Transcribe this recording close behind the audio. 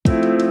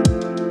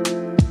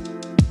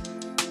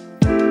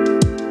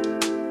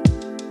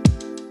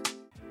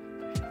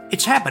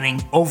It's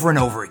happening over and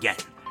over again.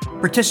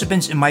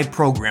 Participants in my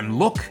program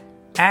look,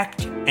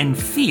 act, and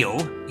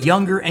feel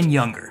younger and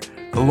younger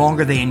the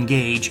longer they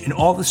engage in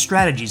all the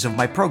strategies of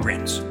my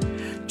programs.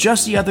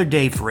 Just the other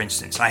day, for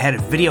instance, I had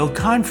a video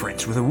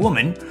conference with a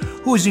woman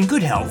who was in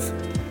good health,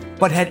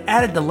 but had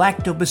added the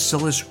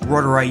Lactobacillus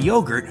rhodori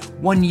yogurt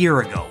 1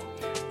 year ago.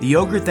 The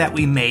yogurt that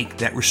we make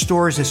that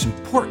restores this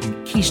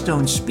important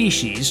keystone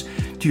species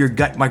to your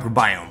gut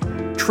microbiome,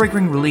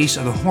 triggering release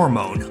of the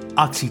hormone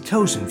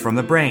oxytocin from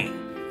the brain.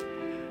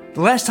 The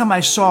last time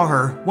I saw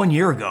her 1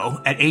 year ago,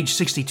 at age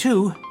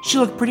 62, she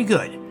looked pretty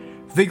good,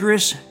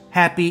 vigorous,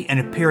 happy, and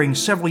appearing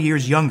several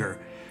years younger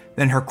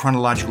than her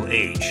chronological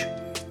age.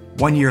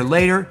 1 year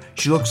later,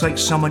 she looks like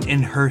someone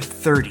in her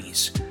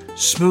 30s.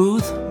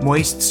 Smooth,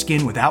 moist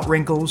skin without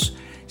wrinkles,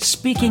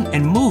 speaking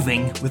and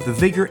moving with the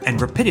vigor and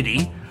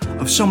rapidity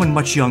of someone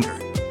much younger.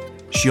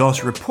 She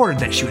also reported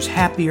that she was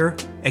happier,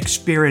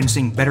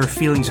 experiencing better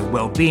feelings of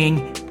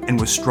well-being, and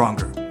was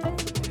stronger.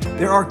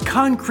 There are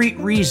concrete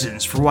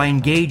reasons for why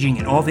engaging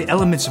in all the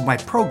elements of my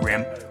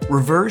program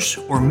reverse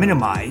or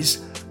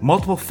minimize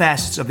multiple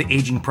facets of the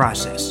aging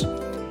process.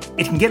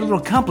 It can get a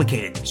little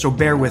complicated, so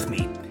bear with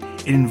me.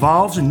 It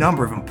involves a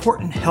number of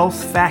important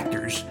health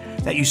factors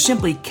that you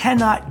simply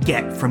cannot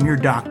get from your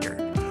doctor,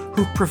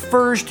 who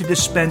prefers to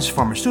dispense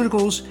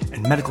pharmaceuticals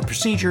and medical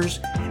procedures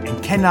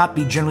and cannot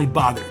be generally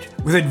bothered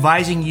with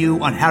advising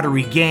you on how to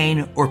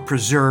regain or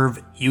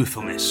preserve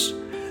youthfulness.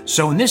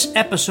 So in this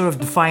episode of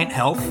Defiant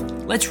Health,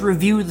 let's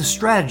review the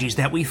strategies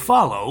that we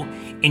follow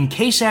in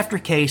case after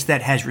case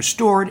that has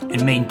restored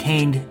and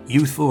maintained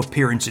youthful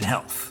appearance and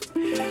health.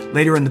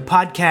 Later in the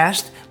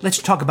podcast,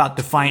 let's talk about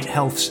Defiant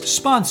Health's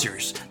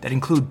sponsors that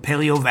include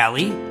Paleo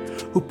Valley,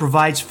 who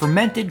provides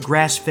fermented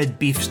grass-fed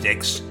beef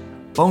sticks,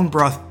 bone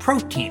broth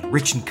protein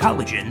rich in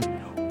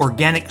collagen,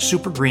 organic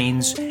super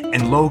greens,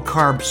 and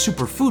low-carb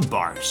superfood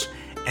bars,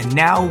 and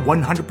now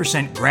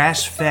 100%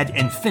 grass-fed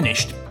and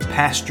finished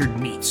pastured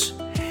meats.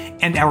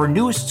 And our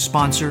newest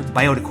sponsor,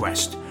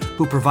 BiotiQuest,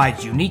 who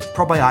provides unique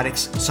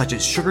probiotics such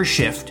as Sugar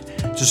Shift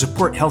to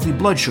support healthy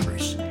blood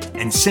sugars,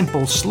 and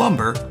Simple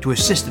Slumber to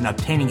assist in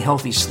obtaining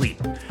healthy sleep.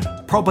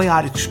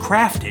 Probiotics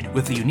crafted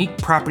with the unique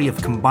property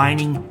of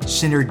combining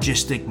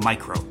synergistic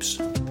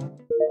microbes.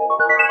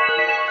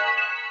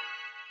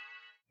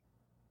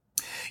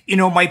 You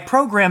know, my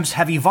programs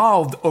have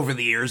evolved over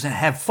the years and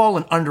have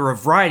fallen under a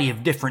variety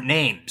of different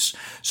names.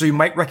 So you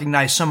might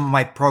recognize some of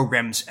my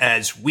programs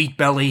as Wheat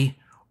Belly,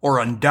 or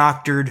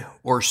Undoctored,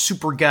 or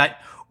Supergut,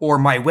 or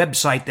my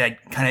website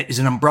that kind of is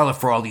an umbrella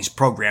for all these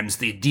programs,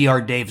 the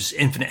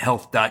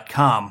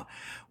drdavisinfinitehealth.com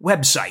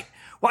website.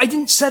 Well, I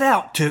didn't set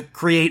out to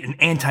create an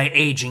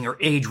anti-aging or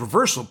age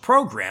reversal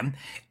program.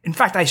 In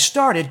fact, I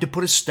started to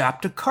put a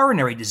stop to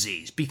coronary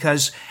disease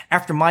because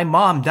after my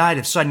mom died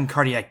of sudden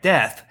cardiac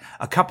death,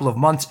 a couple of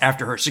months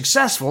after her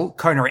successful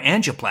coronary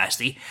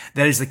angioplasty,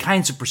 that is the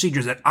kinds of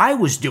procedures that I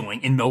was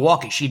doing in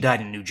Milwaukee, she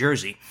died in New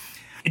Jersey,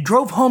 it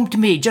drove home to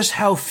me just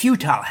how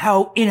futile,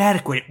 how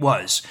inadequate it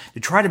was to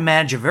try to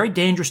manage a very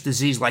dangerous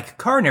disease like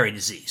coronary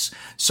disease,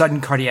 sudden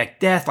cardiac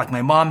death like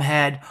my mom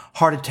had,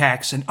 heart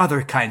attacks, and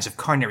other kinds of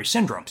coronary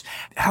syndromes.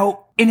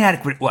 How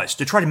inadequate it was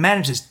to try to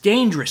manage this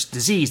dangerous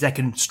disease that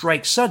can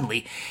strike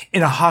suddenly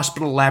in a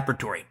hospital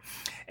laboratory.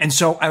 And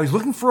so I was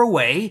looking for a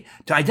way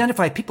to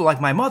identify people like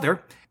my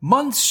mother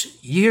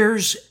months,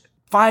 years,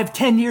 5,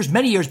 10 years,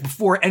 many years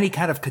before any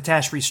kind of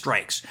catastrophe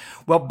strikes.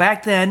 Well,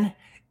 back then,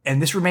 and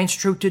this remains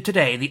true to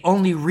today, the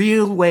only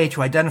real way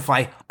to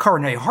identify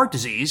coronary heart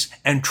disease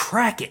and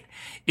track it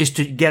is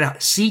to get a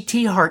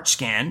CT heart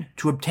scan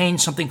to obtain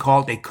something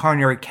called a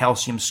coronary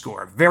calcium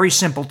score. Very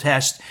simple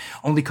test,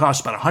 only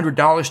costs about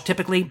 $100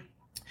 typically.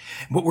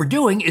 What we're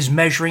doing is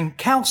measuring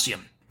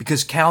calcium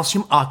because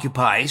calcium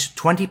occupies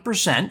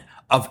 20%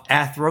 of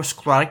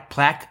atherosclerotic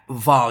plaque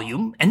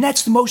volume, and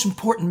that's the most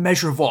important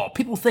measure of all.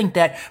 People think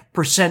that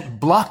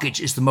percent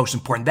blockage is the most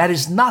important. That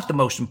is not the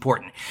most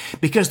important,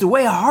 because the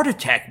way a heart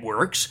attack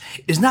works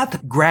is not the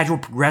gradual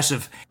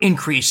progressive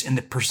increase in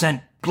the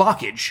percent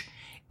blockage.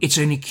 It's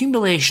an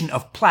accumulation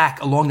of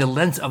plaque along the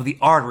length of the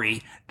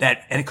artery and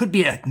it could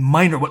be a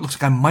minor, what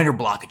looks like a minor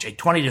blockage, a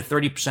 20 to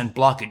 30%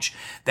 blockage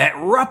that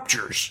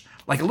ruptures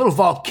like a little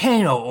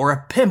volcano or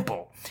a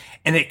pimple,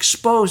 and it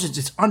exposes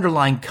its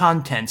underlying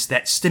contents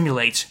that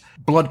stimulates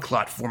blood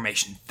clot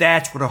formation.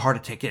 That's what a heart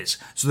attack is.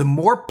 So the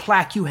more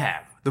plaque you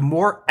have, the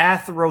more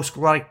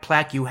atherosclerotic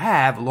plaque you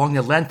have along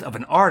the length of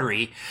an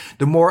artery,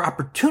 the more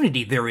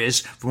opportunity there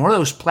is for one of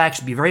those plaques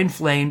to be very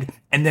inflamed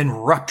and then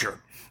rupture.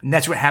 And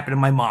that's what happened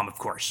to my mom, of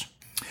course.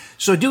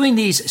 So doing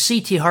these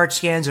CT heart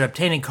scans and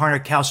obtaining coronary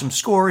calcium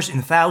scores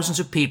in thousands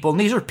of people, and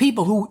these are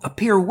people who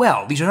appear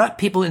well. These are not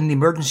people in the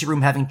emergency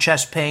room having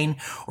chest pain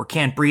or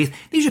can't breathe.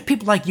 These are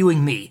people like you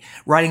and me,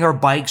 riding our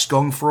bikes,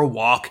 going for a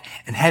walk,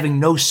 and having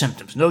no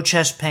symptoms, no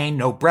chest pain,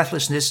 no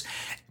breathlessness.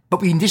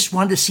 But we just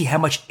wanted to see how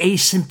much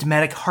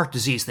asymptomatic heart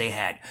disease they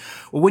had.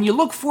 Well, when you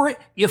look for it,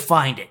 you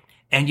find it.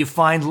 And you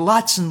find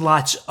lots and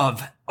lots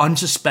of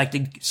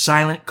unsuspected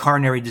silent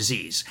coronary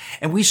disease.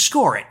 And we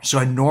score it. So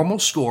a normal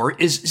score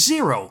is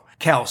 0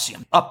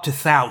 calcium, up to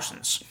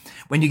thousands.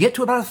 When you get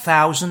to about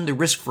 1,000, the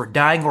risk for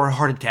dying or a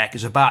heart attack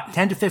is about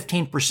 10 to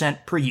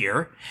 15% per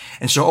year.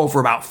 And so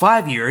over about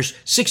 5 years,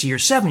 6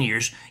 years, 7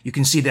 years, you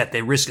can see that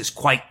the risk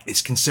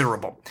is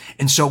considerable.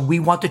 And so we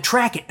want to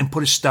track it and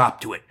put a stop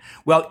to it.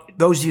 Well,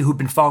 those of you who've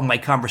been following my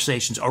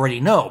conversations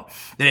already know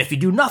that if you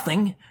do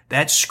nothing,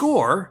 that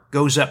score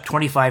goes up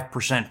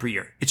 25% per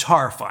year. It's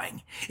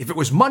horrifying. If it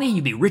was money,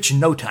 you'd be rich in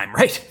no time,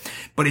 right?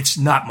 But it's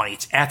not money.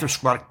 It's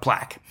atherosclerotic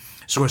plaque.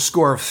 So a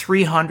score of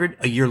 300,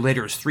 a year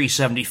later is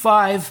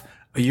 375,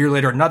 a year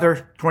later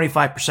another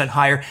 25%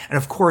 higher. And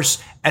of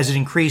course, as it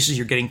increases,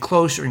 you're getting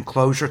closer and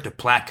closer to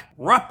plaque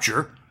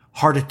rupture,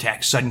 heart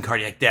attack, sudden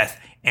cardiac death,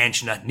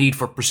 angina, need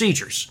for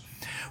procedures.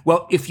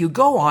 Well, if you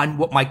go on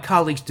what my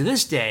colleagues to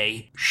this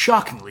day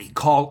shockingly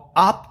call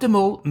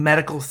optimal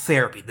medical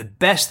therapy, the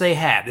best they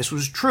have. This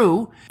was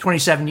true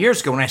 27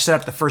 years ago when I set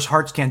up the first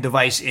heart scan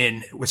device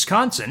in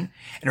Wisconsin,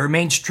 and it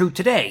remains true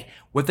today.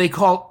 What they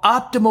call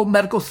optimal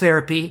medical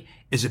therapy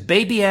is a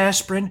baby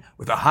aspirin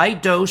with a high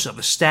dose of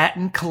a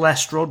statin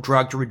cholesterol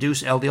drug to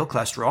reduce LDL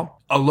cholesterol,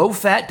 a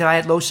low-fat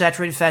diet,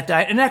 low-saturated fat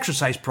diet, and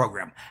exercise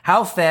program.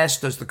 How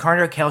fast does the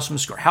coronary calcium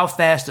score? How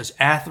fast does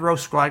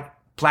atherosclerotic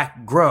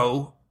plaque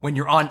grow when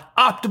you're on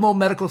optimal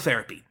medical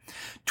therapy?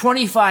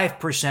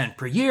 25%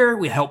 per year.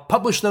 We help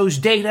publish those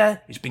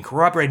data. It's been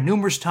corroborated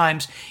numerous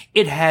times.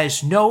 It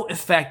has no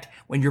effect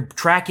when you're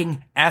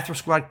tracking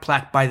atherosclerotic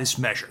plaque by this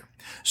measure.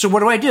 So what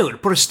do I do to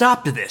put a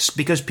stop to this?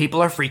 Because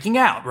people are freaking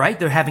out, right?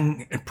 They're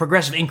having a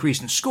progressive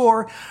increase in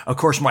score. Of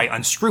course, my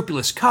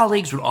unscrupulous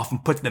colleagues would often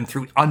put them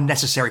through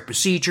unnecessary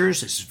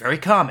procedures. This is very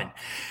common.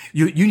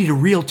 You need a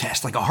real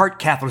test, like a heart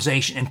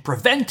catheterization and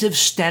preventive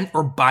stent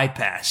or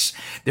bypass.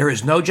 There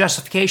is no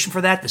justification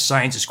for that. The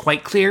science is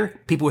quite clear.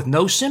 People with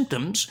no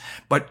symptoms,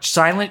 but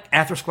silent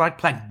atherosclerotic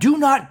plaque do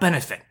not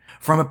benefit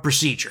from a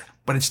procedure,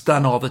 but it's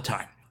done all the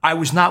time. I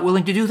was not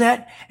willing to do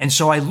that, and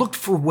so I looked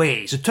for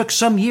ways. It took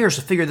some years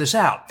to figure this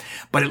out,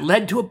 but it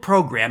led to a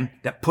program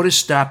that put a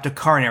stop to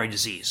coronary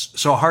disease.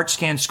 So a heart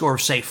scan score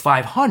of, say,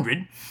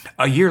 500,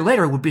 a year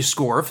later would be a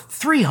score of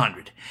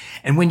 300.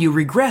 And when you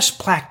regress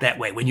plaque that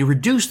way, when you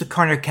reduce the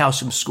coronary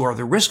calcium score,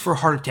 the risk for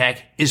heart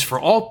attack is, for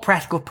all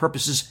practical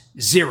purposes,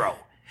 0.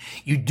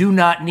 You do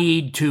not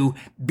need to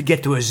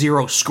get to a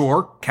 0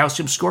 score,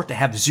 calcium score, to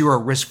have 0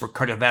 risk for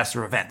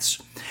cardiovascular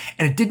events.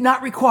 And it did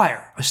not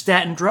require a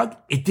statin drug.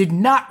 It did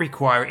not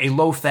require a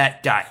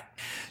low-fat diet.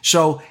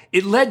 So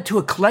it led to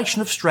a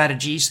collection of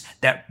strategies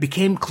that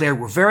became clear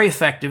were very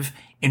effective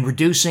in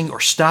reducing or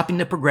stopping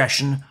the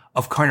progression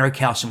of coronary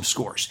calcium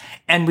scores.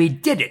 And we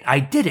did it. I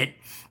did it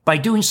by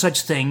doing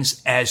such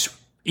things as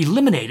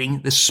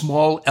eliminating the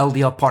small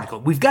LDL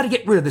particle. We've got to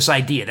get rid of this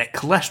idea that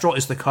cholesterol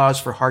is the cause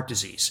for heart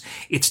disease.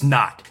 It's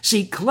not.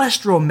 See,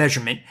 cholesterol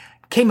measurement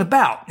came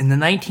about in the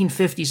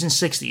 1950s and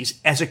 60s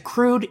as a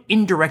crude,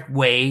 indirect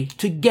way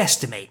to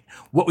guesstimate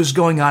what was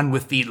going on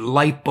with the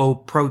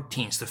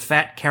lipoproteins, the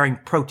fat-carrying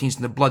proteins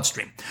in the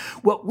bloodstream.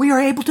 Well, we are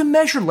able to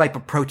measure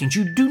lipoproteins.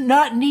 You do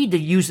not need to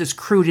use this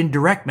crude,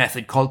 indirect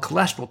method called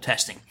cholesterol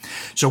testing.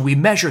 So we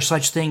measure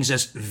such things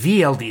as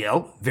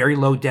VLDL, very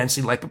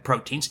low-density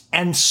lipoproteins,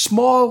 and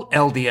small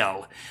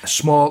LDL,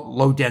 small,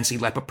 low-density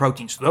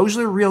lipoproteins. Those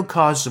are the real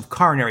causes of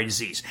coronary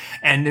disease.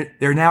 And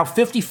there are now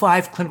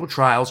 55 clinical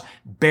trials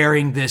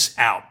bearing this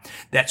out.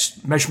 That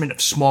measurement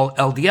of small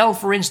LDL,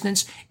 for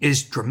instance,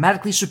 is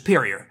dramatically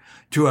superior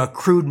to a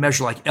crude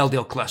measure like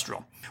LDL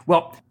cholesterol.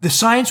 Well, the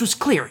science was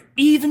clear,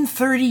 even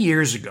 30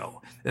 years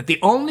ago, that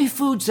the only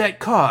foods that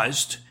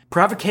caused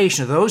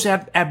provocation of those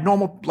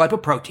abnormal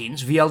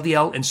lipoproteins,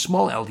 VLDL and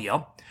small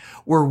LDL,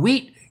 were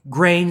wheat,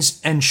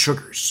 grains, and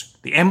sugars.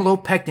 The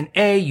amylopectin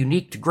A,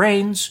 unique to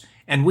grains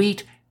and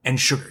wheat and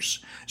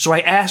sugars. So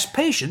I asked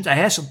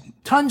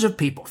tons of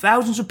people,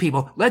 thousands of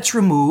people, let's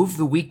remove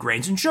the wheat,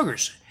 grains, and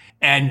sugars.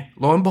 And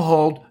lo and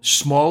behold,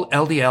 small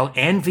LDL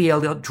and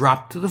VLDL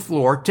dropped to the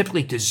floor,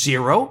 typically to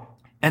 0,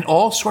 and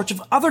all sorts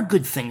of other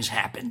good things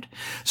happened,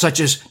 such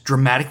as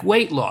dramatic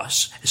weight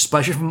loss,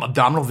 especially from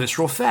abdominal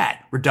visceral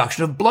fat,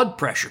 reduction of blood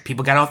pressure.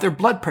 People got off their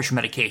blood pressure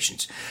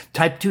medications.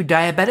 Type 2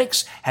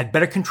 diabetics had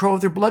better control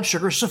of their blood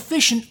sugar,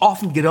 sufficient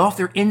often to get off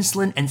their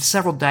insulin and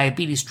several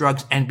diabetes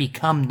drugs and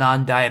become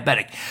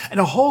non-diabetic. And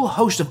a whole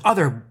host of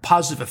other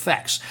positive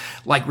effects,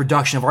 like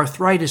reduction of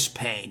arthritis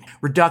pain,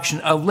 reduction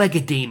of leg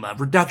edema,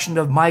 reduction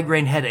of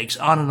migraine headaches,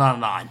 on and on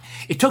and on.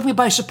 It took me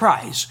by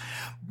surprise,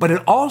 but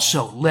it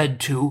also led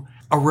to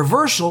a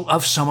reversal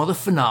of some of the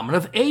phenomena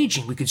of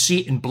aging. We could see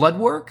it in blood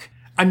work.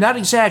 I'm not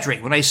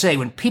exaggerating when I say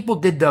when people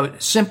did the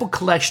simple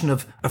collection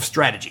of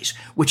strategies,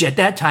 which at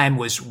that time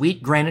was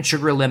wheat, grain, and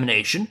sugar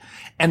elimination,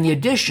 and the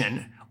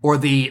addition or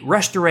the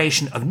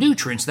restoration of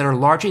nutrients that are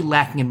largely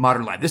lacking in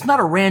modern life. It's not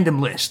a random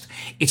list.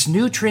 It's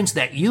nutrients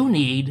that you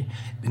need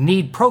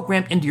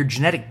programmed into your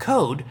genetic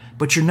code,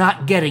 but you're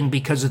not getting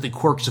because of the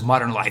quirks of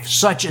modern life,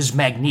 such as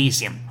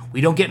magnesium. We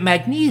don't get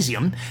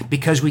magnesium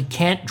because we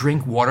can't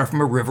drink water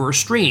from a river or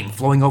stream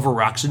flowing over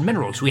rocks and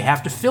minerals. We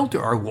have to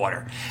filter our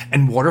water.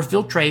 And water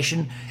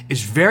filtration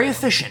is very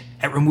efficient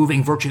at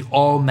removing virtually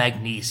all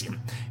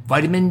magnesium.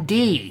 Vitamin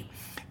D,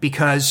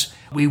 because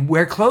we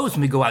wear clothes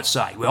when we go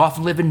outside. We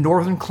often live in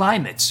northern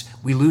climates.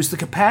 We lose the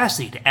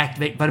capacity to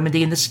activate vitamin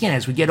D in the skin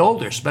as we get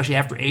older, especially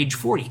after age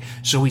 40.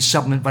 So we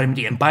supplement vitamin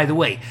D. And by the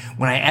way,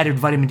 when I added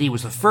vitamin D, it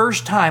was the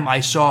first time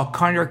I saw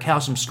cardiac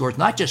calcium scores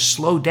not just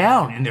slow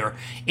down in their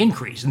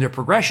increase, in their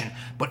progression,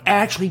 but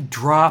actually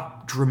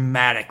drop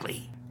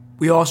dramatically.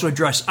 We also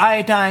address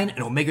iodine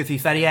and omega-3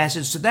 fatty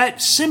acids. So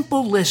that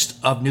simple list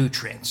of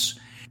nutrients,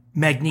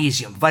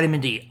 magnesium,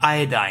 vitamin D,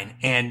 iodine,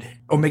 and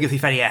omega-3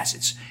 fatty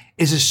acids,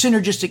 is a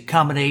synergistic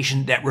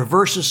combination that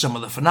reverses some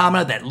of the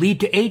phenomena that lead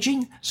to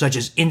aging, such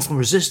as insulin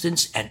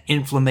resistance and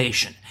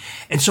inflammation.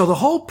 And so the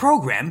whole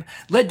program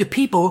led to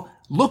people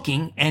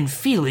looking and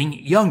feeling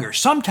younger,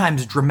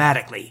 sometimes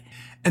dramatically.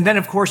 And then,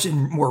 of course,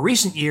 in more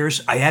recent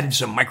years, I added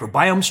some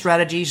microbiome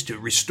strategies to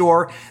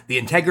restore the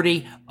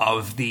integrity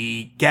of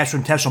the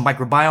gastrointestinal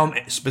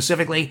microbiome,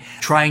 specifically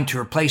trying to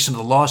replace some of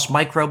the lost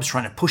microbes,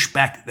 trying to push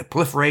back the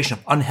proliferation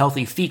of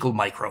unhealthy fecal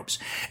microbes.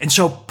 And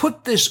so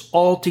put this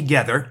all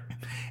together,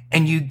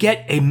 and you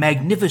get a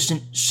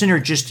magnificent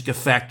synergistic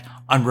effect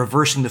on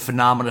reversing the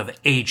phenomenon of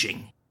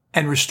aging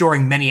and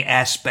restoring many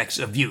aspects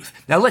of youth.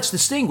 Now, let's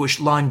distinguish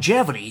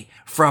longevity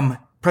from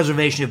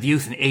preservation of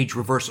youth and age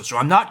reversal. So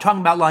I'm not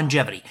talking about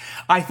longevity.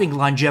 I think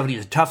longevity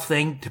is a tough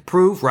thing to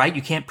prove, right?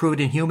 You can't prove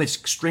it in humans.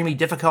 It's extremely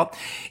difficult.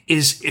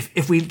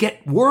 If we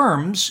get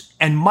worms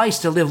and mice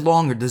to live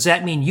longer, does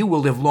that mean you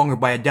will live longer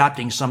by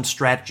adopting some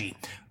strategy?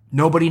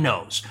 Nobody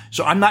knows.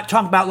 So I'm not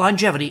talking about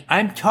longevity.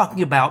 I'm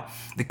talking about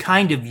the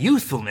kind of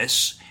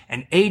youthfulness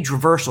and age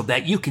reversal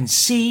that you can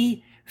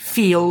see,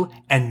 feel,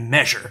 and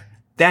measure.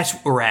 That's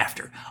what we're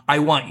after. I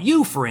want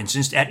you, for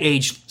instance, at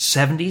age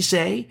 70,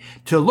 say,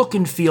 to look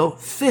and feel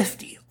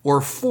 50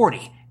 or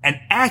 40 and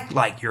act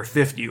like you're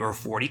 50 or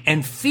 40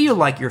 and feel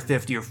like you're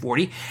 50 or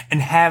 40 and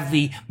have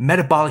the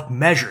metabolic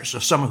measures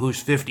of someone who's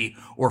 50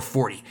 or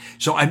 40.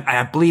 So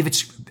I believe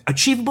it's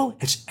achievable.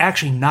 It's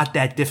actually not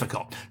that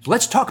difficult. So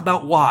let's talk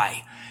about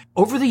why.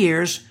 Over the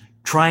years,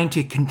 trying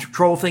to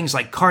control things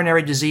like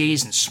coronary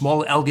disease and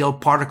small LDL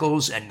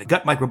particles and the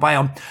gut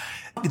microbiome,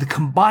 the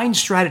combined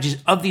strategies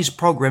of these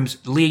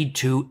programs lead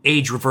to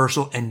age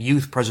reversal and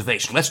youth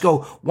preservation. Let's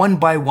go one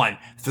by one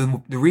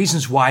through the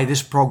reasons why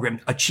this program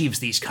achieves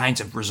these kinds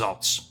of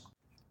results.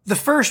 The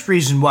first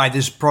reason why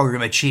this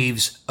program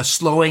achieves a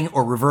slowing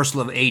or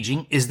reversal of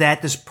aging is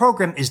that this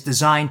program is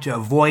designed to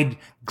avoid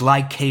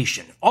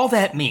glycation. All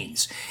that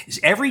means is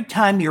every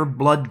time your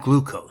blood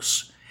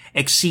glucose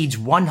exceeds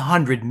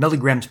 100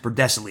 milligrams per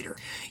deciliter,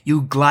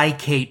 you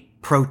glycate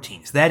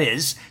proteins. That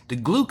is, the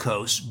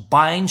glucose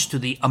binds to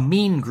the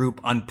amine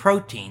group on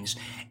proteins,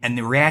 and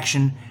the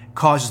reaction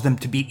causes them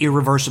to be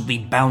irreversibly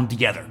bound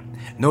together.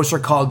 And those are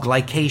called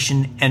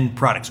glycation end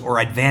products, or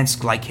advanced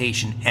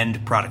glycation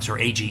end products, or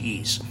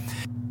AGEs.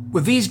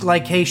 With these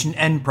glycation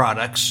end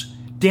products,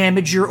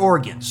 damage your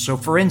organs. So,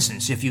 for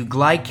instance, if you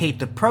glycate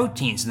the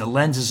proteins in the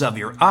lenses of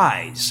your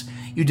eyes,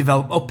 you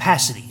develop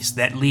opacities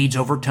that leads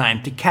over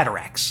time to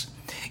cataracts.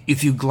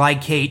 If you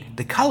glycate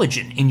the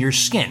collagen in your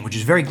skin, which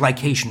is very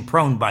glycation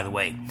prone, by the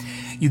way,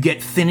 you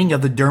get thinning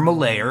of the dermal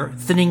layer,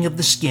 thinning of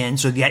the skin,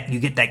 so that you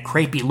get that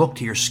crepey look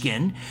to your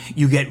skin.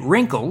 You get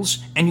wrinkles,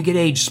 and you get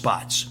age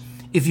spots.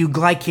 If you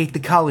glycate the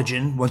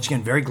collagen, once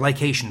again, very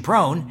glycation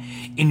prone,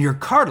 in your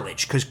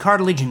cartilage, because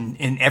cartilage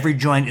in every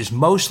joint is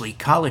mostly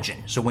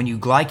collagen. So when you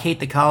glycate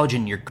the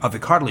collagen of the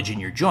cartilage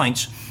in your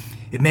joints,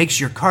 it makes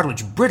your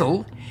cartilage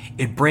brittle,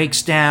 it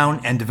breaks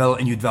down, and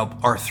you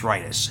develop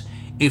arthritis.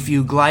 If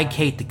you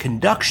glycate the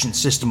conduction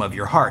system of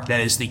your heart, that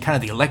is the kind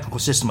of the electrical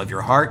system of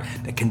your heart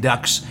that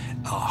conducts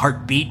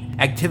heartbeat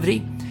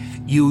activity,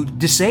 you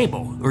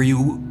disable or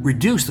you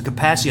reduce the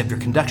capacity of your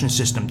conduction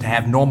system to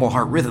have normal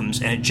heart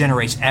rhythms, and it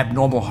generates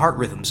abnormal heart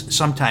rhythms,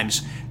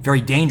 sometimes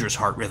very dangerous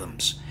heart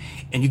rhythms.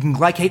 And you can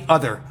glycate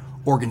other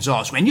organs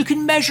also. And you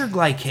can measure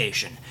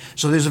glycation.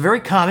 So there's a very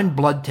common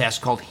blood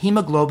test called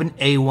hemoglobin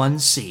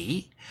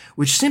A1C,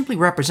 which simply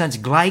represents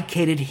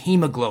glycated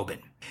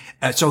hemoglobin.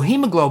 So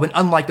hemoglobin,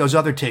 unlike those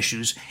other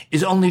tissues,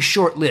 is only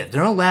short-lived. It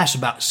only lasts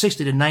about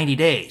 60 to 90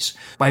 days.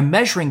 By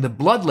measuring the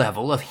blood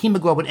level of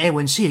hemoglobin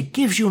A1C, it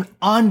gives you an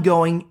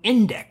ongoing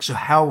index of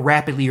how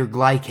rapidly you're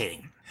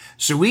glycating.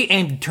 So we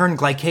aim to turn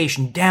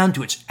glycation down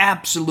to its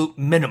absolute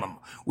minimum,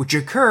 which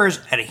occurs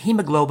at a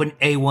hemoglobin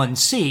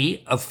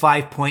A1C of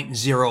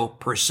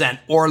 5.0%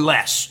 or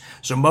less.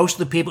 So most of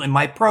the people in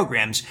my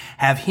programs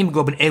have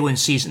hemoglobin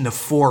A1Cs in the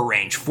 4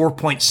 range,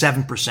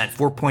 4.7%,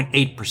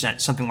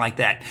 4.8%, something like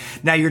that.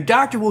 Now, your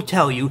doctor will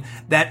tell you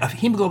that a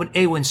hemoglobin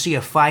A1C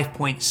of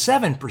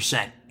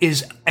 5.7%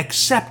 is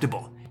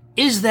acceptable.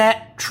 Is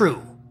that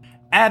true?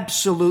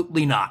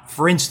 Absolutely not.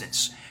 For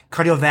instance,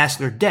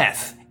 cardiovascular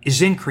death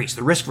is increased.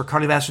 The risk for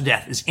cardiovascular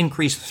death is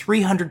increased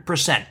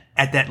 300%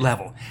 at that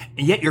level.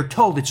 And yet you're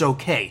told it's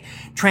okay.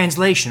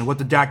 Translation, what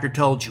the doctor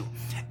told you.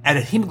 At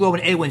a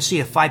hemoglobin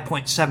A1C of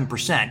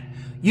 5.7%,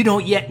 you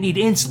don't yet need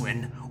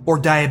insulin or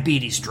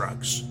diabetes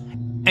drugs.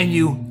 And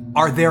you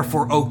are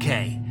therefore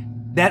okay.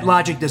 That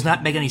logic does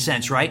not make any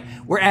sense, right?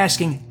 We're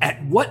asking,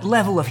 at what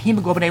level of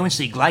hemoglobin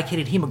A1C,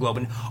 glycated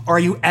hemoglobin, are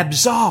you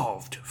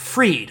absolved,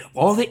 freed of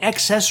all the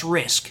excess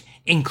risk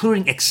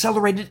including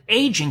accelerated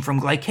aging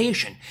from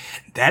glycation.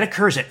 That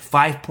occurs at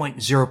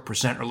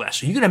 5.0% or less.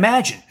 So you can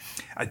imagine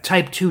a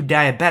type 2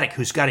 diabetic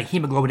who's got a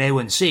hemoglobin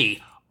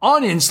A1C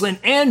on insulin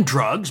and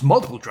drugs,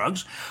 multiple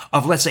drugs,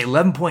 of let's say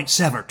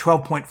 11.7 or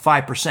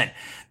 12.5%.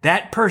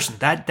 That person,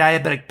 that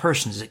diabetic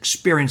person, is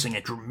experiencing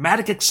a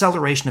dramatic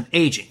acceleration of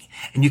aging.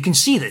 And you can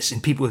see this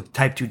in people with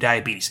type 2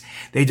 diabetes.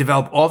 They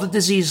develop all the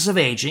diseases of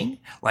aging,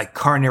 like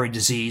coronary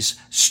disease,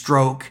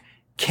 stroke,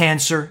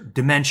 cancer,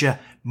 dementia,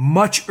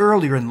 much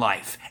earlier in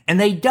life. And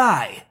they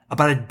die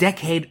about a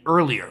decade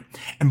earlier.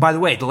 And by the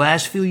way, the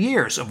last few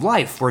years of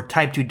life for a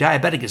type 2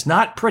 diabetic is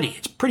not pretty.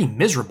 It's pretty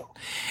miserable.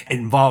 It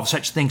involves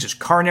such things as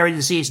coronary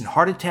disease and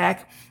heart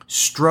attack,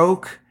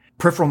 stroke,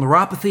 peripheral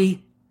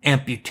neuropathy,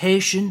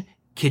 amputation,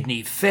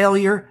 kidney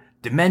failure,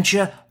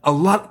 dementia,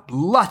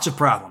 lots of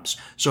problems.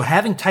 So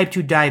having type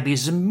 2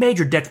 diabetes is a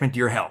major detriment to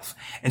your health.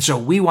 And so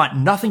we want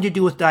nothing to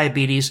do with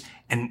diabetes,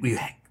 and we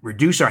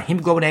reduce our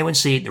hemoglobin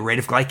A1C, the rate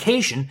of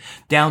glycation,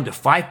 down to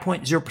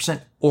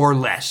 5.0% or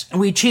less. And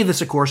we achieve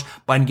this, of course,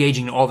 by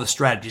engaging in all the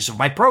strategies of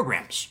my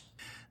programs.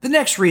 The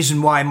next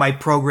reason why my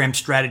program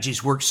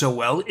strategies work so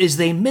well is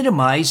they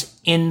minimize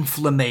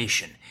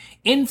inflammation.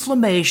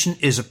 Inflammation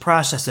is a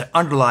process that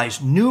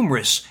underlies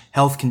numerous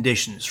health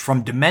conditions,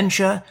 from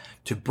dementia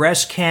to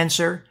breast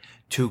cancer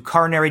to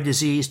coronary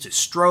disease to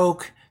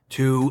stroke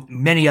to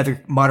many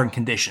other modern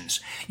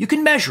conditions. You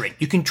can measure it.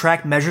 You can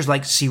track measures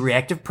like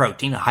C-reactive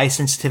protein, a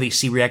high-sensitivity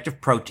C-reactive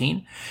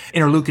protein,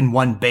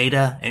 interleukin-1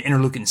 beta, and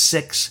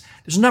interleukin-6.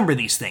 There's a number of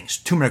these things,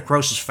 tumor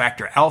necrosis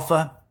factor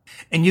alpha,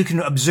 and you can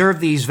observe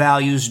these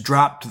values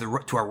drop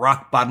to a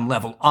rock-bottom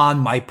level on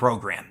my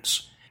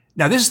programs.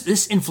 Now,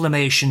 this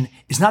inflammation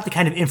is not the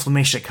kind of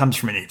inflammation that comes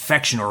from an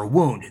infection or a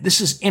wound. This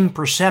is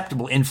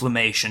imperceptible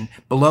inflammation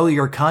below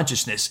your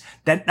consciousness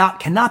that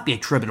cannot be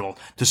attributable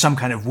to some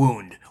kind of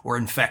wound or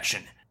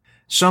infection.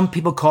 Some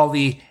people call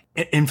the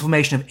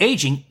inflammation of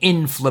aging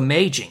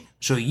inflammaging.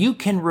 So you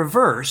can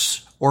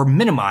reverse or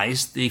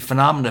minimize the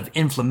phenomenon of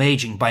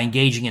inflammaging by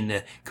engaging in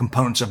the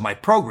components of my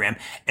program,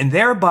 and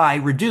thereby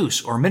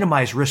reduce or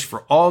minimize risk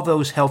for all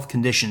those health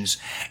conditions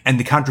and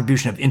the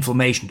contribution of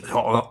inflammation to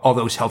all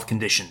those health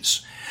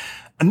conditions.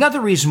 Another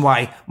reason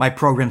why my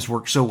programs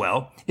work so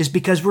well is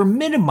because we're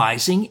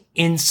minimizing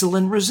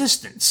insulin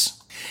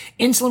resistance.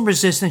 Insulin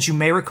resistance, you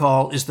may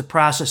recall, is the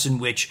process in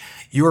which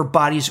your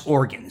body's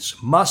organs,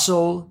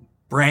 muscle,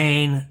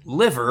 brain,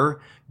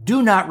 liver,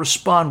 do not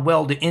respond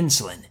well to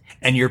insulin.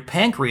 And your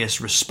pancreas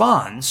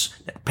responds,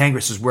 the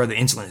pancreas is where the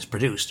insulin is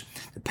produced.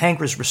 The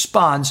pancreas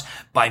responds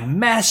by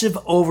massive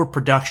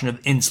overproduction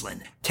of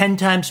insulin. 10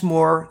 times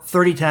more,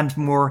 30 times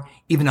more,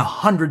 even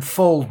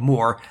 100-fold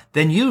more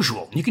than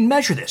usual. You can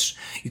measure this.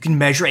 You can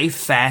measure a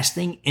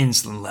fasting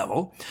insulin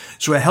level.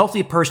 So a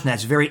healthy person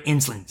that's very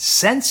insulin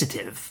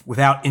sensitive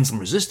without insulin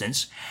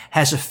resistance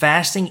has a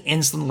fasting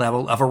insulin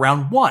level of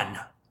around 1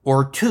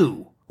 or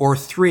 2 or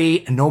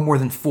 3 and no more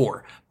than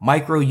 4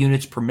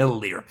 microunits per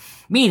milliliter,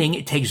 meaning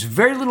it takes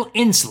very little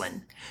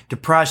insulin to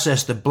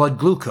process the blood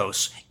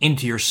glucose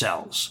into your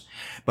cells.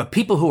 But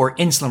people who are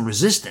insulin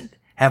resistant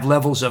have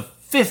levels of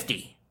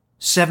 50,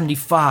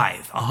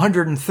 75,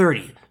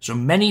 130, so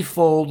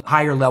many-fold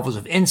higher levels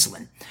of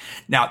insulin.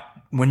 Now,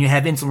 when you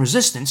have insulin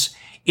resistance,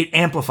 it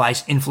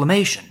amplifies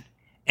inflammation.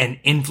 And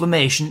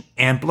inflammation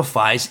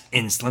amplifies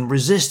insulin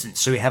resistance.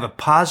 So you have a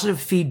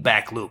positive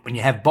feedback loop. When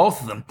you have both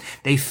of them,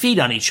 they feed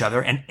on each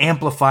other and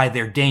amplify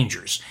their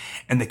dangers.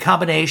 And the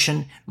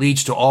combination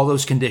leads to all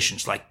those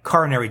conditions like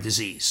coronary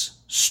disease,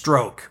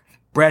 stroke,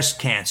 breast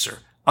cancer,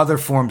 other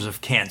forms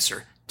of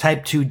cancer,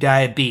 type 2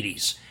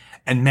 diabetes,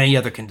 and many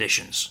other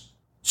conditions.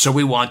 So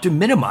we want to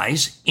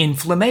minimize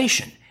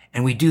inflammation.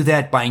 And we do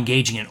that by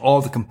engaging in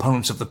all the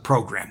components of the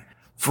program.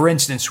 For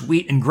instance,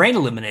 wheat and grain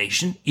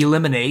elimination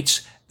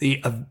eliminates the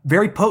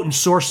very potent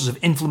sources of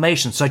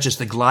inflammation, such as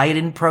the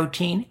gliadin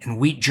protein and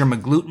wheat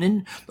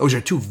germagglutinin. Those are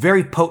two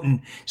very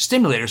potent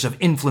stimulators of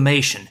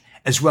inflammation,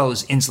 as well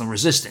as insulin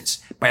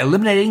resistance. By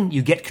eliminating,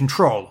 you get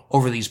control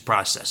over these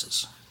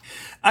processes.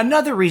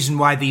 Another reason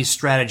why these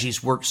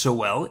strategies work so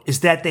well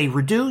is that they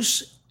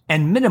reduce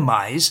and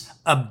minimize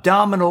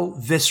abdominal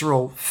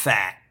visceral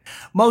fat.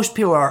 Most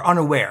people are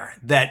unaware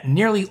that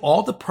nearly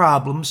all the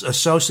problems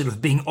associated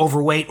with being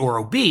overweight or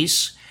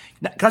obese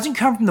doesn't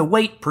come from the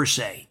weight per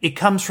se. It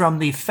comes from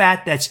the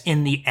fat that's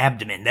in the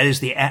abdomen. That is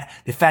the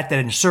fat that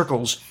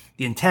encircles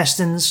the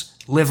intestines,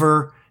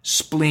 liver,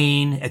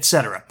 spleen,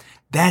 etc.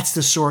 That's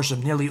the source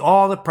of nearly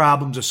all the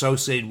problems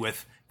associated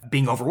with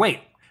being overweight.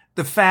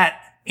 The fat,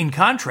 in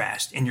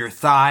contrast, in your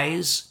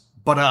thighs,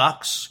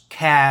 buttocks,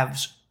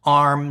 calves,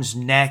 arms,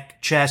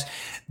 neck, chest,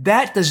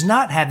 that does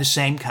not have the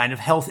same kind of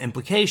health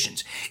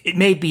implications. It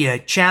may be a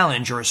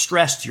challenge or a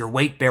stress to your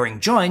weight-bearing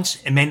joints,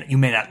 and you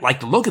may not like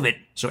the look of it,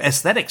 so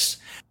aesthetics,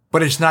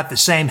 but it's not the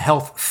same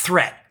health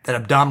threat that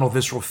abdominal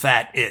visceral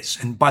fat is.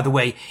 And by the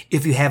way,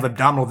 if you have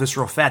abdominal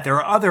visceral fat, there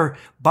are other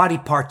body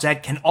parts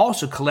that can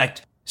also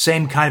collect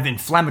same kind of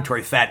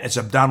inflammatory fat as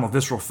abdominal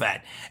visceral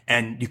fat.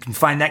 And you can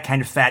find that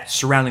kind of fat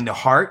surrounding the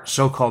heart,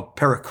 so-called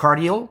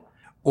pericardial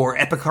or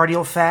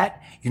epicardial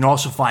fat. You can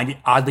also find it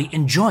oddly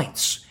in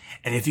joints.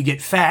 And if you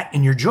get fat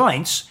in your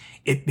joints,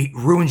 it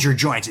ruins your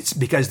joints. It's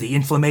because the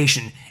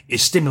inflammation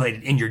is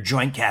stimulated in your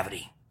joint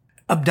cavity.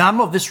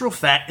 Abdominal visceral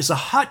fat is a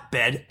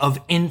hotbed of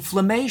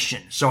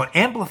inflammation. So it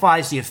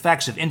amplifies the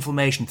effects of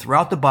inflammation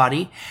throughout the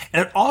body,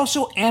 and it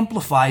also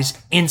amplifies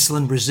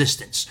insulin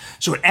resistance.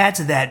 So it adds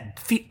to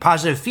that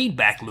positive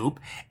feedback loop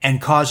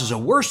and causes a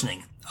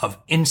worsening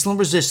of insulin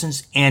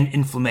resistance and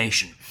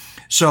inflammation.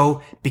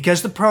 So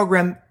because the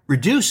program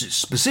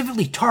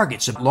specifically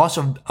targets the loss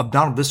of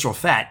abdominal visceral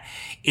fat,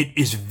 it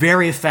is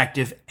very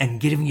effective in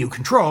giving you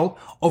control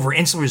over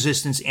insulin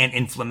resistance and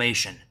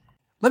inflammation.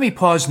 Let me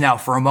pause now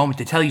for a moment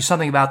to tell you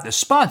something about the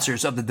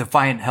sponsors of the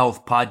Defiant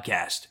Health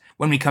podcast.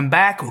 When we come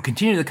back, we'll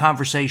continue the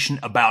conversation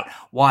about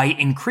why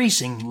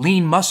increasing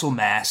lean muscle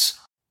mass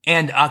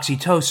and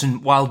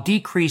oxytocin while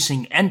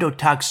decreasing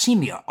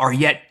endotoxemia are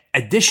yet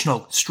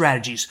additional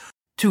strategies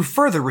to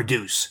further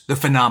reduce the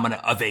phenomena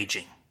of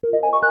aging.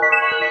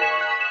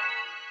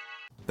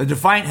 The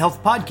Defiant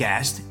Health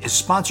podcast is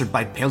sponsored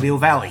by Paleo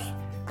Valley,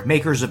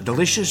 makers of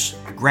delicious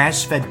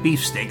grass-fed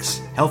beef sticks,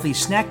 healthy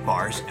snack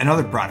bars, and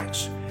other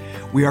products.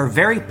 We are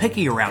very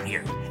picky around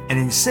here and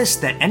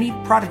insist that any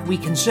product we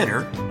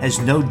consider has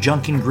no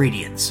junk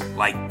ingredients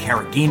like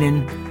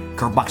carrageenan,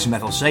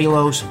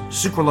 carboxymethylcellulose,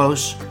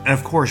 sucralose, and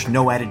of course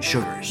no added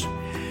sugars.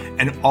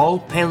 And all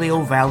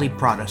Paleo Valley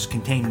products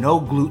contain no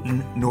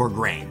gluten nor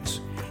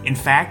grains. In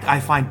fact, I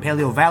find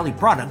Paleo Valley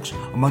products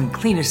among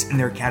cleanest in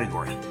their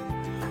category.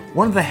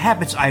 One of the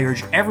habits I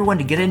urge everyone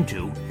to get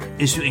into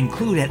is to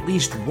include at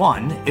least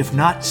one, if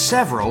not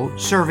several,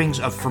 servings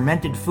of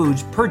fermented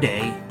foods per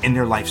day in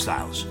their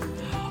lifestyles.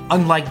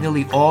 Unlike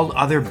nearly all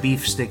other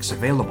beef sticks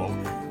available,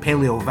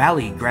 Paleo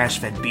Valley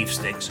grass-fed beef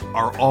sticks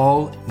are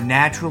all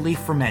naturally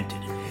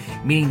fermented,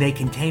 meaning they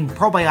contain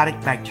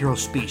probiotic bacterial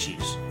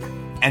species.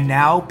 And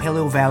now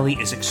Paleo Valley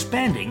is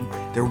expanding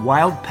their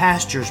wild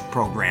pastures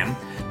program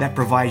that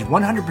provides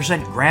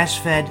 100%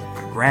 grass-fed,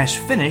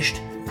 grass-finished,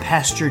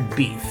 pastured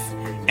beef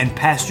and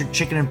pastured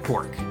chicken and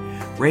pork,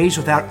 raised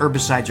without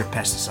herbicides or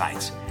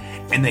pesticides.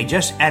 And they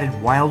just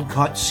added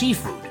wild-caught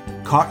seafood,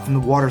 caught from the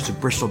waters of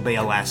Bristol Bay,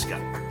 Alaska.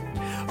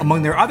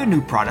 Among their other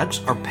new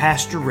products are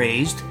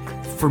pasture-raised,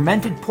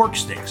 fermented pork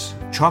sticks,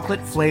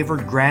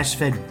 chocolate-flavored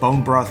grass-fed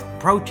bone broth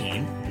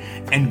protein,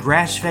 and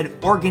grass-fed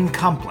organ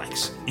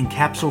complex in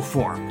capsule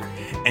form,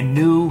 and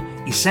new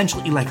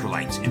essential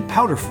electrolytes in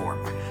powder form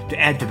to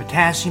add to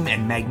potassium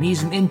and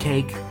magnesium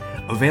intake,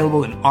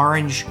 available in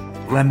orange,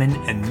 lemon,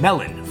 and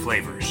melon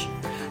flavors.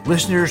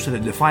 Listeners to the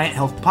Defiant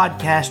Health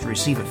podcast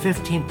receive a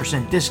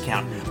 15%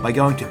 discount by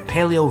going to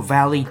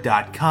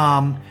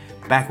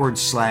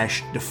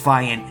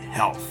paleovalley.com/Defiant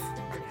Health.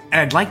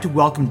 And I'd like to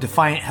welcome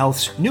Defiant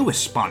Health's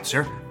newest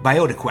sponsor,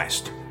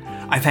 BiotiQuest.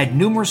 I've had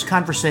numerous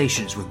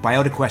conversations with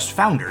BiotiQuest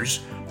founders,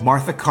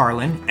 Martha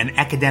Carlin and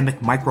academic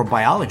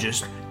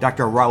microbiologist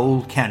Dr.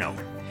 Raul Cano.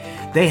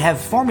 They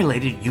have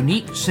formulated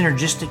unique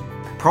synergistic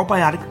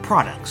probiotic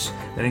products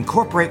that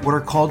incorporate what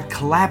are called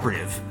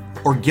collaborative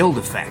or guild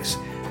effects.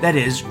 That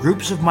is,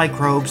 groups of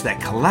microbes that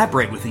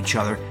collaborate with each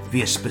other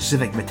via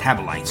specific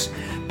metabolites,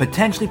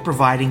 potentially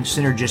providing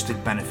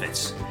synergistic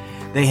benefits.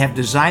 They have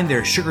designed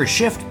their Sugar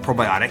Shift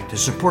probiotic to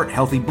support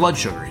healthy blood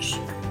sugars,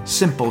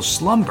 Simple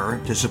Slumber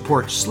to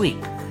support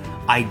sleep,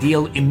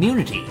 Ideal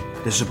Immunity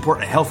to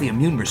support a healthy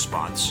immune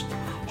response,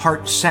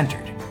 Heart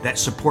Centered that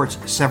supports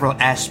several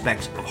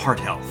aspects of heart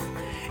health,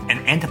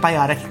 and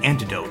Antibiotic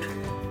Antidote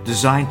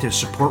designed to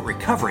support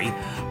recovery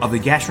of the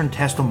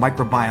gastrointestinal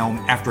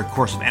microbiome after a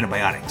course of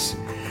antibiotics.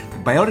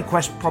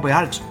 BiotiQuest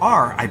probiotics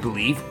are, I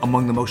believe,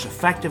 among the most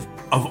effective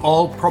of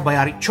all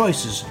probiotic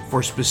choices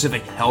for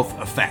specific health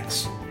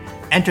effects.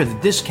 Enter the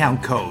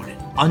discount code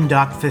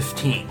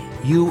UNDOC15,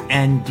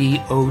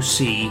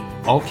 UNDOC,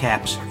 all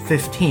caps,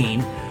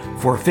 15,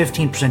 for a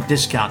 15%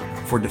 discount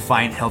for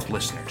Defiant Health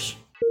listeners.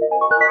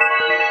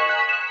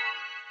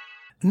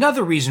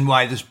 Another reason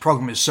why this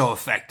program is so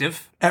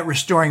effective at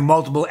restoring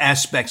multiple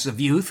aspects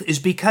of youth is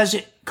because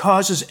it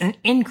causes an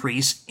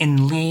increase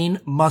in lean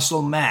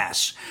muscle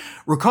mass.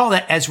 Recall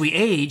that as we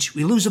age,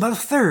 we lose about a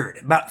third,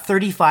 about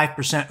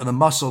 35% of the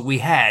muscle we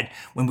had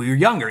when we were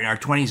younger in our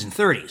 20s and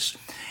 30s.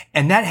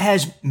 And that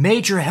has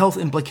major health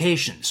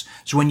implications.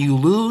 So when you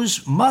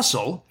lose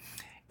muscle,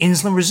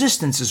 insulin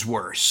resistance is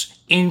worse.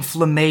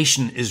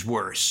 Inflammation is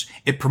worse.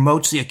 It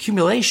promotes the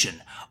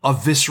accumulation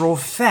of visceral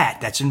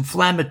fat that's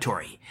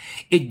inflammatory.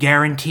 It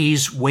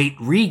guarantees weight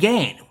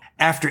regain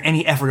after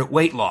any effort at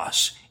weight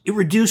loss. It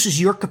reduces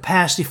your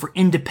capacity for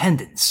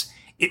independence.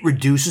 It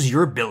reduces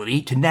your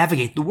ability to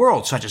navigate the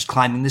world, such as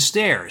climbing the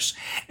stairs.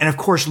 And of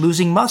course,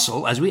 losing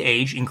muscle as we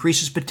age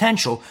increases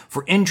potential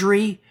for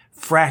injury,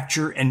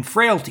 fracture, and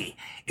frailty.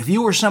 If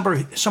you were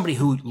somebody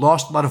who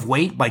lost a lot of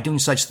weight by doing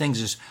such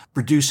things as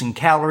reducing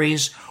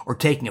calories or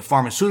taking a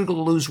pharmaceutical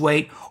to lose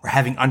weight or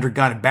having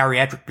undergone a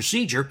bariatric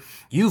procedure,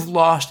 you've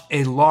lost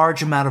a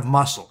large amount of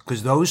muscle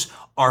because those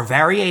are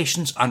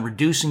variations on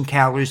reducing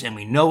calories, and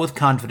we know with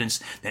confidence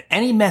that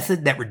any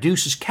method that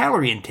reduces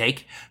calorie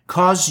intake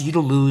causes you to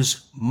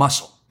lose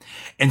muscle.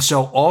 And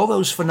so all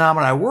those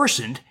phenomena are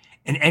worsened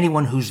in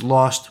anyone who's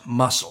lost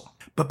muscle.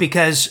 but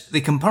because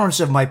the components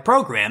of my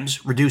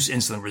programs reduce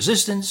insulin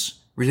resistance,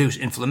 reduce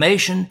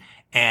inflammation,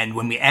 and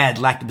when we add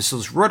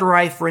Lactobacillus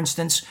reuteri, for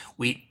instance,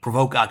 we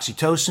provoke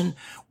oxytocin.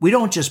 We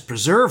don't just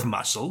preserve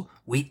muscle,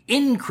 we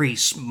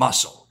increase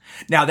muscle.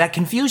 Now, that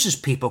confuses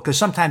people because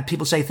sometimes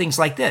people say things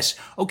like this.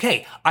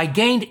 Okay, I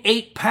gained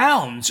 8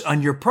 pounds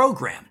on your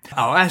program.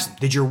 I'll ask them,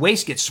 did your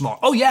waist get smaller?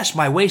 Oh, yes,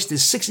 my waist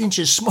is 6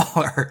 inches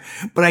smaller,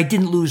 but I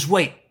didn't lose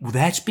weight. Well,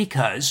 that's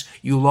because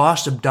you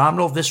lost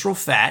abdominal visceral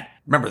fat.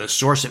 Remember, the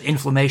source of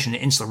inflammation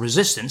and insulin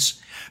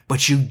resistance,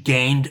 but you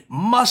gained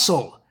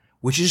muscle,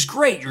 which is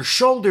great. Your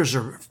shoulders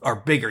are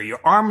bigger. Your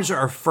arms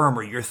are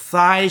firmer. Your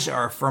thighs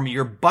are firmer.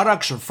 Your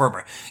buttocks are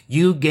firmer.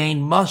 You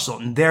gained muscle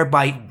and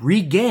thereby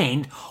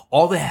regained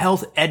all the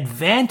health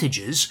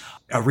advantages,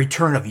 a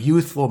return of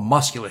youthful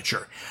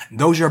musculature.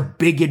 Those are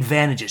big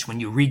advantages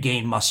when you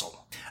regain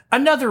muscle.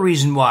 Another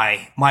reason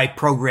why my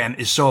program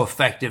is so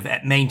effective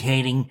at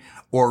maintaining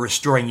or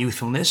restoring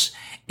youthfulness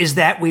is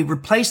that we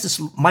replace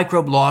this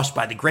microbe lost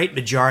by the great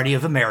majority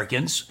of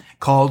Americans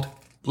called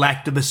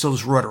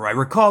Lactobacillus reuteri.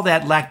 Recall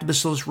that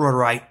Lactobacillus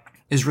reuteri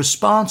is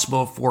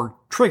responsible for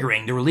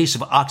triggering the release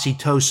of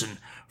oxytocin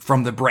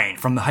from the brain,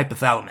 from the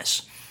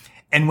hypothalamus.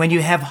 And when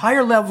you have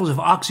higher levels of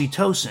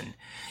oxytocin,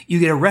 you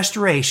get a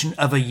restoration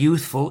of a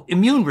youthful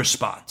immune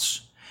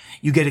response.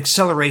 You get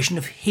acceleration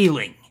of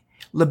healing.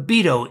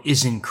 Libido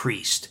is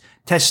increased.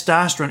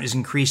 Testosterone is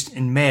increased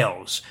in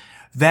males.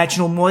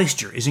 Vaginal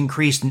moisture is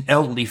increased in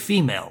elderly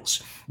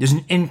females. There's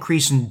an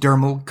increase in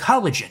dermal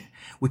collagen,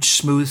 which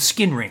smooths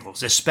skin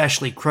wrinkles,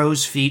 especially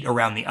crow's feet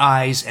around the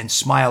eyes and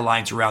smile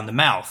lines around the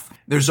mouth.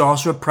 There's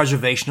also a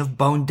preservation of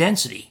bone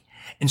density.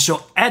 And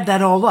so add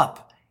that all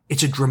up.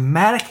 It's a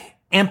dramatic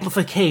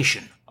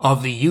amplification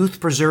of the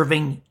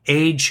youth-preserving,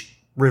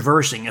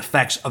 age-reversing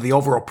effects of the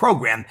overall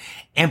program,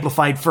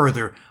 amplified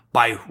further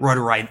by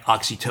reuteri and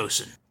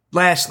oxytocin.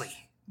 Lastly,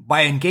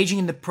 by engaging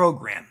in the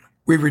program,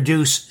 we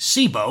reduce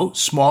SIBO,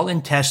 small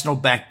intestinal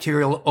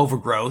bacterial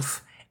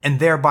overgrowth, and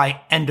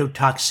thereby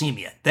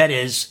endotoxemia. That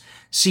is,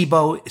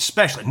 SIBO,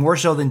 especially more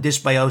so than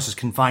dysbiosis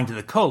confined to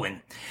the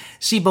colon.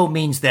 SIBO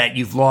means that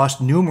you've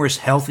lost numerous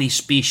healthy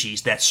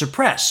species that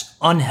suppress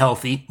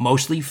unhealthy,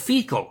 mostly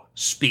fecal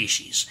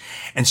species.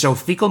 And so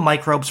fecal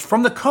microbes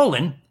from the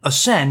colon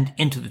ascend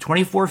into the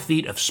 24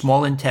 feet of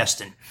small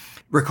intestine.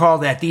 Recall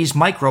that these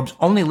microbes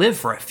only live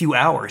for a few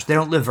hours. They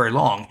don't live very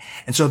long.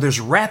 And so there's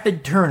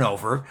rapid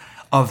turnover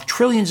of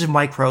trillions of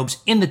microbes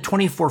in the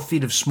 24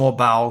 feet of small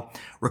bowel.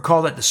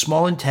 Recall that the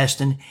small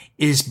intestine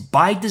is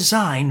by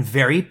design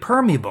very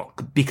permeable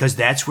because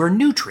that's where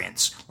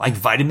nutrients like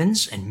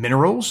vitamins and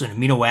minerals and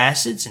amino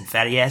acids and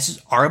fatty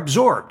acids are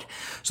absorbed.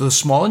 So the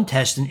small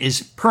intestine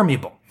is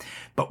permeable.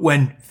 But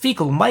when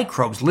fecal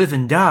microbes live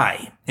and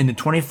die in the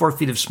 24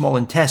 feet of small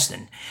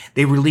intestine,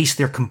 they release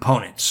their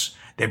components.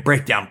 They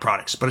break down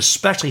products, but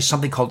especially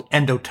something called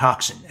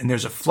endotoxin. And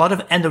there's a flood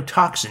of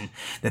endotoxin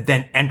that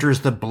then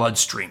enters the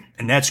bloodstream,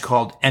 and that's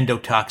called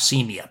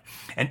endotoxemia.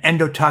 And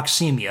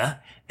endotoxemia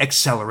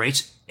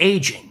accelerates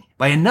aging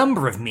by a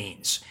number of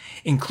means,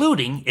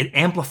 including it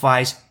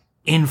amplifies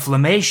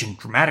inflammation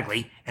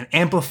dramatically and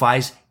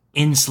amplifies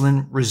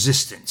insulin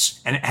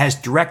resistance. And it has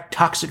direct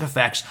toxic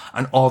effects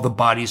on all the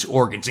body's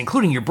organs,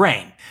 including your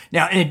brain.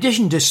 Now, in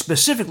addition to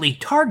specifically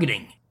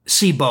targeting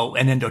SIBO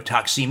and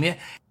endotoxemia,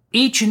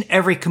 each and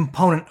every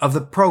component of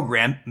the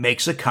program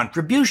makes a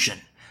contribution.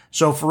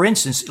 So, for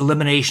instance,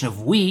 elimination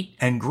of wheat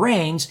and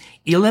grains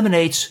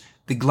eliminates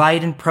the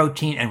gliadin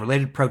protein and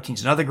related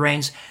proteins in other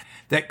grains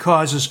that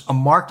causes a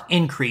marked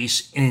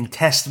increase in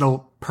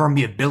intestinal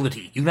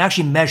permeability. You can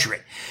actually measure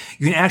it.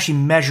 You can actually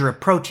measure a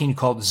protein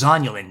called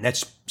zonulin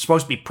that's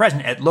supposed to be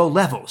present at low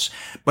levels.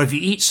 But if you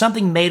eat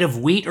something made of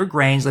wheat or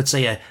grains, let's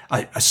say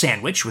a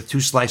sandwich with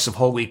 2 slices of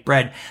whole wheat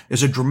bread,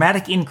 there's a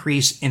dramatic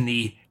increase in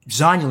the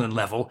zonulin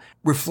level,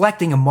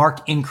 reflecting a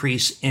marked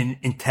increase in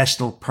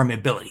intestinal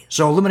permeability.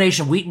 So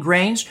elimination of wheat and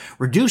grains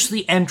reduce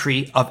the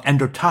entry of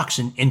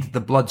endotoxin into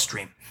the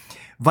bloodstream.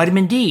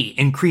 Vitamin D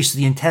increases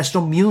the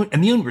intestinal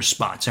immune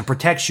response and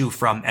protects you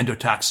from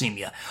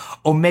endotoxemia.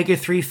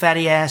 Omega-3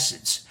 fatty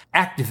acids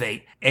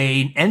activate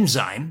an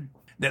enzyme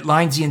that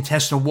lines the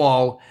intestinal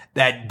wall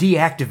that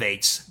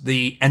deactivates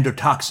the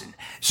endotoxin.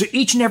 So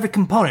each and every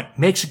component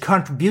makes a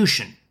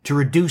contribution to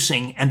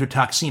reducing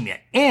endotoxemia.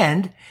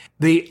 And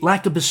the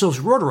Lactobacillus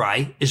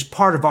reuteri is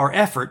part of our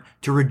effort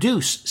to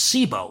reduce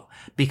SIBO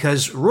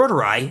because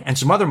reuteri and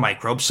some other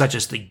microbes, such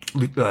as the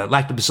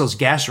Lactobacillus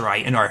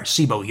gasseri in our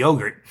SIBO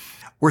yogurt,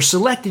 were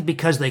selected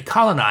because they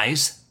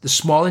colonize the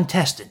small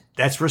intestine.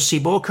 That's where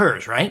SIBO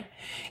occurs, right?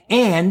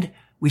 And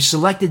we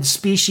selected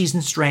species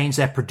and strains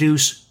that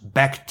produce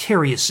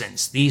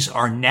bacteriocins. These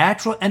are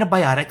natural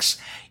antibiotics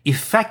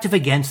effective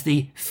against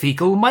the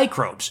fecal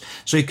microbes.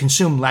 So you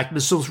consume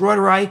Lactobacillus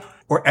reuteri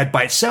or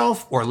by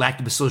itself, or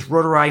Lactobacillus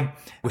reuteri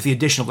with the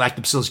addition of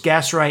Lactobacillus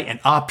gasseri and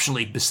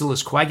optionally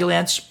Bacillus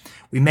coagulans.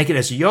 We make it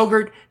as a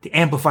yogurt to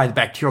amplify the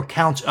bacterial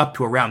counts up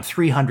to around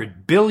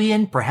 300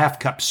 billion per half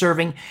cup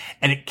serving,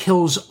 and it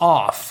kills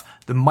off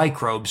the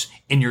microbes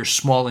in your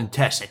small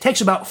intestine. It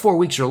takes about 4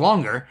 weeks or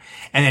longer,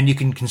 and then you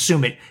can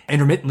consume it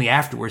intermittently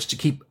afterwards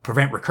to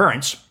prevent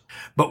recurrence.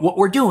 But what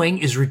we're doing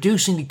is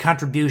reducing the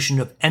contribution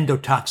of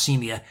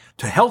endotoxemia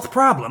to health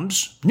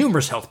problems,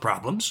 numerous health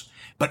problems,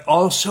 but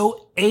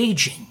also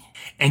aging.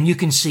 And you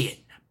can see it.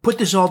 Put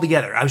this all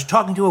together. I was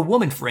talking to a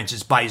woman, for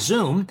instance, by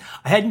Zoom.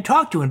 I hadn't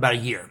talked to in about a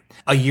year.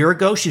 A year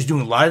ago, she was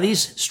doing a lot of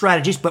these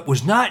strategies, but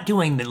was not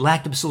doing the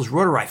Lactobacillus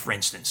rhodori, for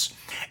instance.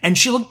 And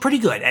she looked pretty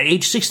good. At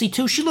age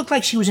 62, she looked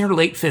like she was in her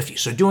late 50s,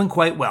 so doing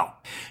quite well.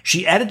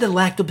 She added the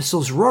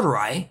Lactobacillus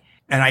rhodori,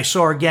 and I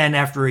saw her again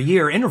after a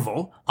year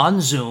interval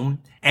on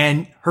Zoom,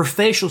 and her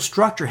facial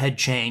structure had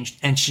changed,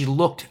 and she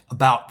looked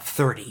about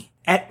 30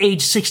 at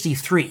age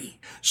 63.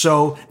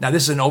 So now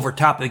this is an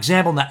over-top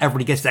example. Not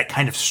everybody gets that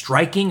kind of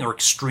striking or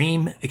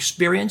extreme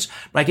experience,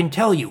 but I can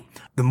tell you,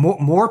 the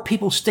more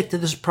people stick to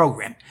this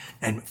program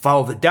and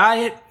follow the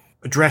diet,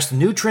 address the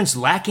nutrients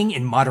lacking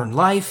in modern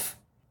life,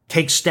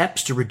 take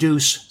steps to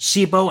reduce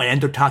SIBO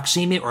and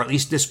endotoxemia, or at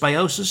least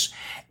dysbiosis,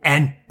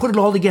 and put it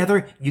all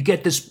together, you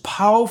get this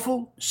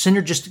powerful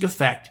synergistic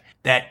effect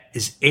that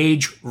is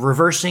age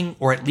reversing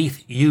or at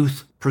least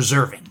youth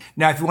preserving.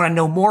 Now, if you want to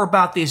know more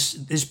about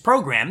these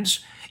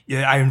programs,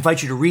 I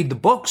invite you to read the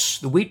books.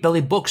 The Wheat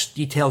Belly books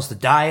details the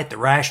diet, the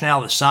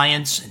rationale, the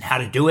science, and how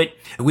to do it.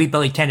 The Wheat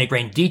Belly 10-Day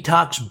Grain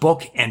Detox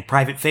book and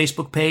private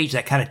Facebook page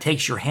that kind of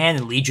takes your hand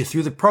and leads you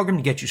through the program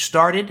to get you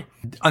started.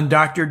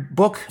 Undoctored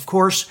book, of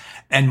course,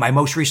 and my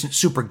most recent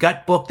Super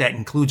Gut book that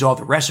includes all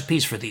the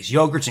recipes for these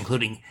yogurts,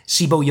 including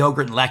SIBO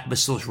yogurt and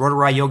Lactobacillus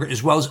rhodori yogurt,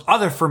 as well as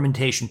other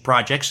fermentation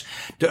projects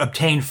to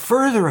obtain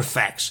further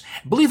effects.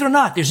 Believe it or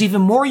not, there's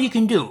even more you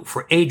can do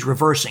for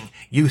age-reversing,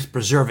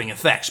 youth-preserving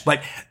effects.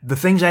 But the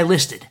things I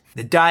listed,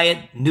 the diet,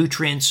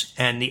 nutrients,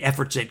 and the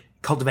efforts at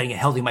cultivating a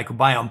healthy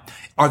microbiome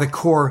are the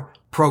core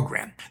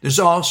program. There's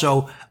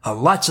also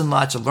lots and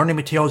lots of learning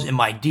materials in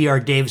my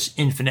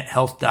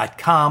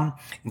drdavisinfinitehealth.com,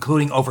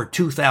 including over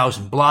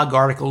 2,000 blog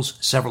articles,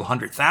 several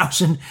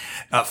 100,000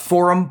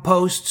 forum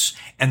posts,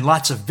 and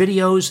lots of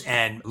videos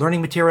and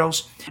learning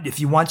materials. If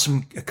you want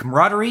some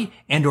camaraderie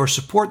and or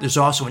support, there's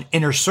also an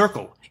inner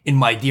circle in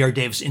my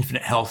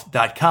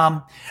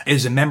drdavisinfinitehealth.com. It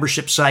is a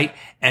membership site,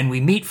 and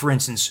we meet, for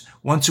instance,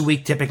 once a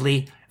week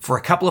typically for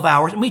a couple of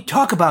hours, and we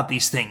talk about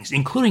these things,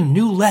 including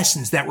new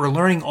lessons that we're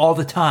learning all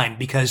the time,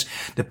 because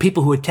the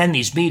people who attend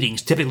these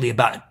meetings, typically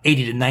about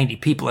 80 to 90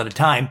 people at a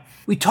time,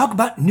 we talk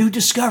about new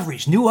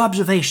discoveries, new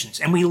observations,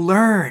 and we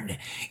learn.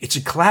 It's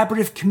a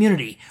collaborative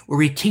community where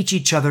we teach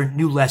each other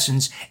new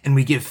lessons, and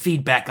we give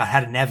feedback on how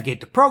to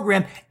navigate the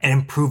program and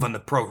improve on the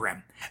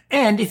program.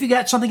 And if you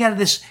got something out of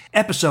this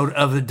episode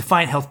of the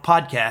Defiant Health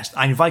Podcast,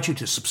 I invite you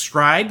to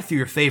subscribe through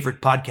your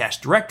favorite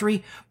podcast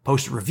directory,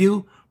 post a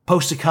review,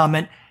 post a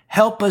comment.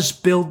 Help us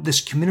build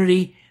this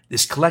community,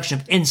 this collection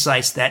of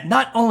insights that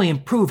not only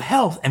improve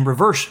health and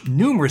reverse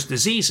numerous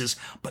diseases,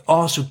 but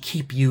also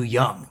keep you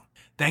young.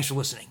 Thanks for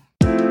listening.